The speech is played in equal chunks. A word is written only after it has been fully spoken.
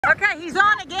Okay, he's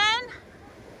on again.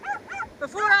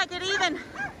 Before I could even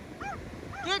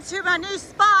get to my new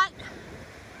spot,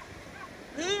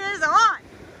 he is on.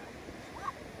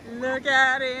 Look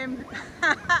at him.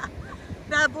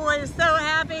 That boy is so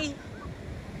happy.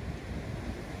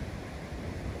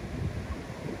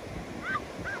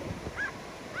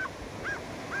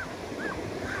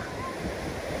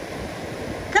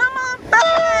 Come on,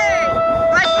 baby!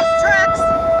 Like these trucks.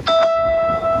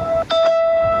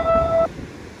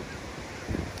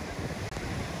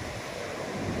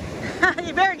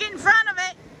 You better get in front of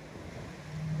it.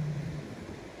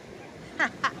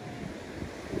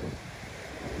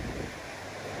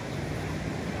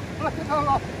 Look at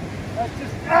that. That's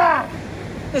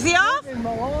just Is he off? in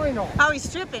my line off. Oh,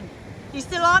 he's tripping. You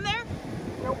still on there?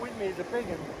 Not with me, he's a big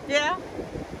one. Yeah.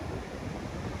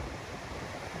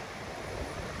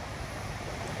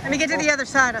 Let me get to the other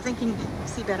side. I think you can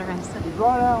see better on this side. He's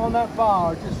right out on that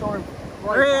bar. I just saw him.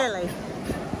 Right Really?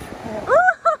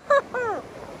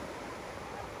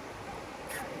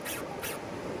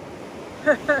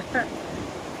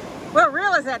 What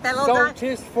reel is that? That little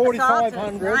Saltist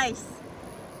 4500 Nice.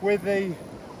 with the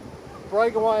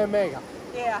Breakaway Omega.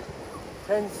 Yeah.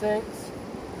 10 cents.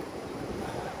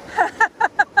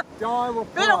 Dial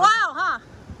Been a while, huh?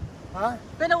 Huh?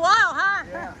 Been a while, huh?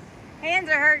 Yeah. Hands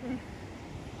are hurting.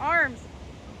 Arms.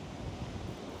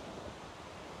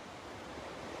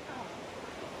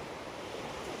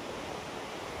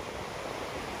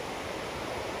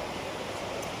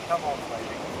 Come on,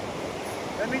 baby.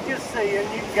 Let me just see and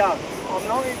you go. I'm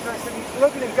not interested in...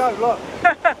 Look at him go, look.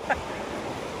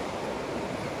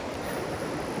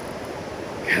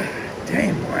 God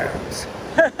damn worms.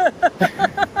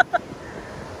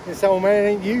 This old man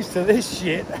ain't used to this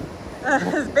shit.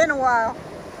 It's been a while.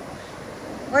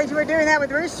 Wait, you were doing that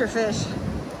with rooster fish.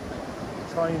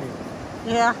 Training.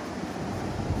 Yeah.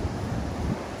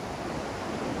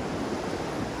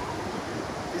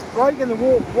 He's breaking the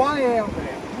water way out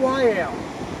there. Way out.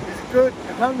 It's a good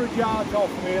 100 yards off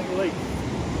me at least.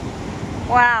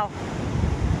 Wow.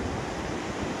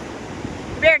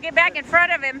 You better get back in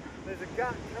front of him. There's a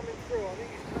gut coming through. I think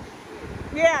he's coming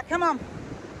through. Yeah, come on.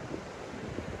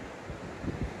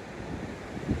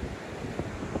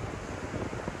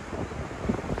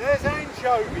 There's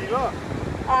anchovy, look.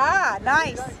 Ah,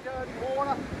 nice. That dirty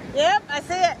water. Yep, I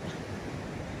see it.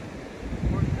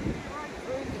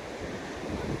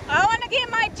 I want to get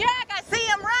my jack. I see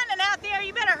him running out there.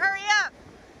 You better hurry up.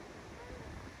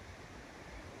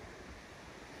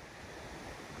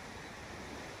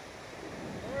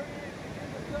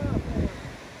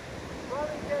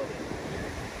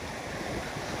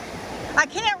 I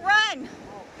can't run.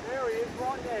 Oh, there he is,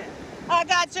 right there. I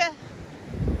gotcha.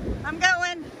 I'm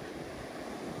going.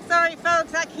 Sorry,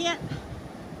 folks, I can't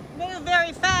move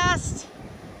very fast.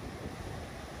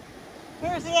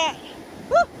 Where's he at?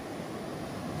 Woo!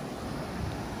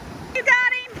 You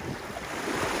got him.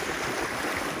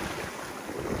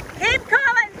 Keep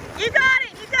calling. You got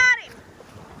it. You got him.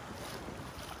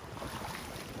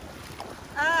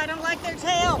 I don't like their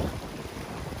tail.